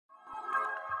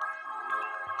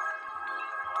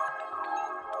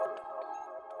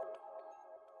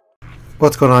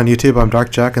What's going on YouTube? I'm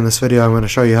Darkjack. In this video I'm going to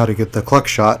show you how to get the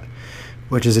Cluckshot,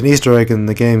 which is an Easter egg in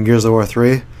the game Gears of War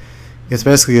 3. It's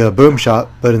basically a boom shot,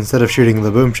 but instead of shooting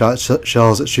the boom shot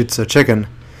shells, it shoots a chicken.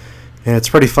 And it's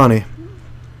pretty funny.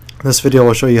 This video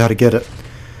will show you how to get it.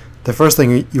 The first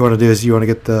thing you want to do is you want to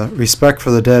get the Respect for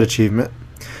the Dead achievement.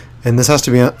 And this has to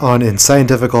be on Insane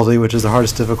difficulty, which is the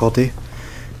hardest difficulty.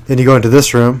 Then you go into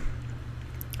this room,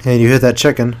 and you hit that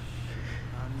chicken.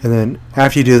 And then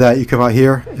after you do that, you come out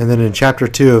here, and then in Chapter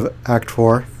 2 of Act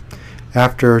 4,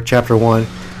 after Chapter 1,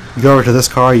 you go over to this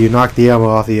car, you knock the ammo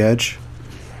off the edge.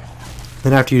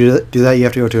 Then after you do that, you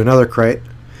have to go to another crate,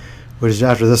 which is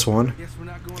after this one.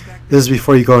 This is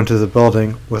before you go into the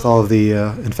building with all of the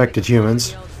infected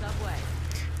humans.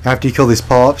 After you kill these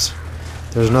polyps,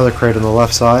 there's another crate on the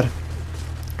left side,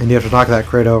 and you have to knock that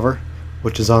crate over,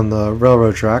 which is on the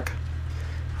railroad track.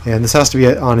 And this has to be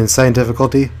on Insane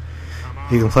difficulty.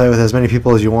 You can play it with as many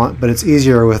people as you want, but it's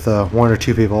easier with 1 or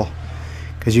 2 people,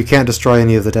 because you can't destroy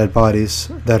any of the dead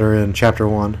bodies that are in Chapter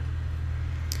 1.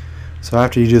 So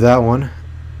after you do that one,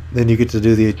 then you get to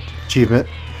do the achievement,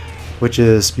 which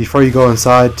is before you go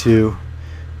inside to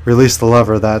release the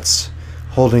lever that's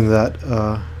holding that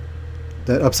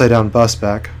that upside down bus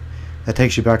back. That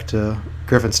takes you back to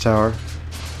Griffin's Tower.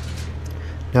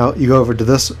 Now you go over to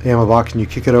this ammo box and you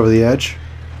kick it over the edge,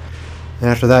 and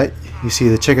after that you see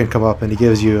the chicken come up and he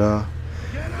gives you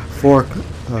 4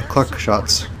 cluck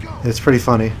shots. It's pretty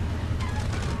funny.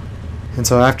 And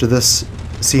so after this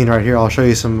scene right here, I'll show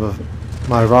you some of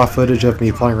my raw footage of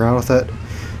me playing around with it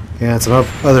and some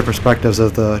other perspectives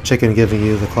of the chicken giving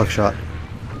you the cluck shot.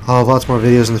 I'll have lots more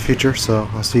videos in the future, so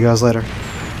I'll see you guys later.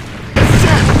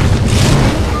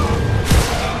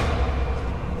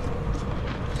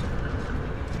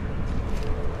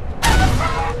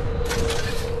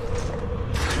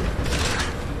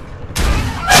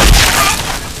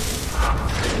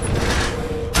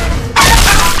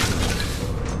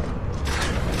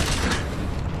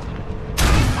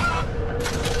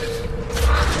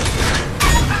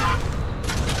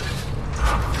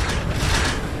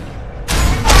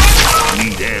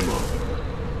 Ammo.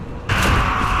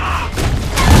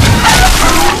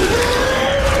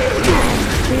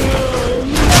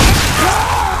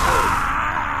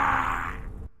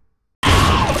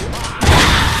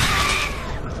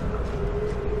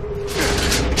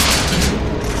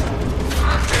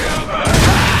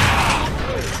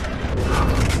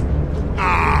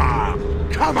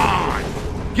 Come on!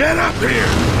 Get up here!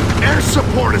 Air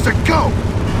support is a go!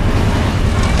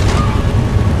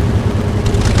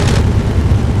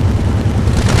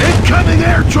 Incoming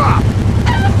airdrop!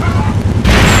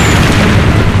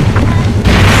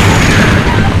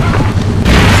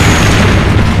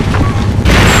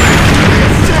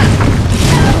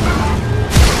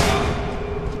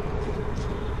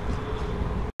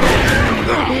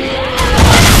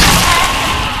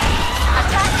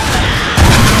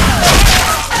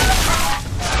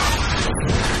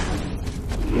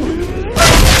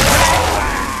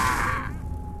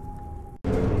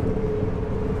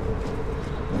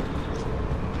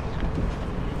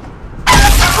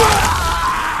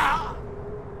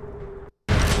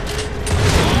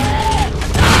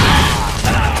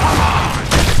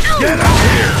 Get up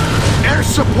here! Air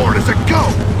support is a go!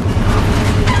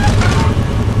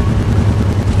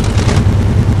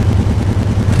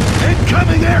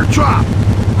 Incoming airdrop!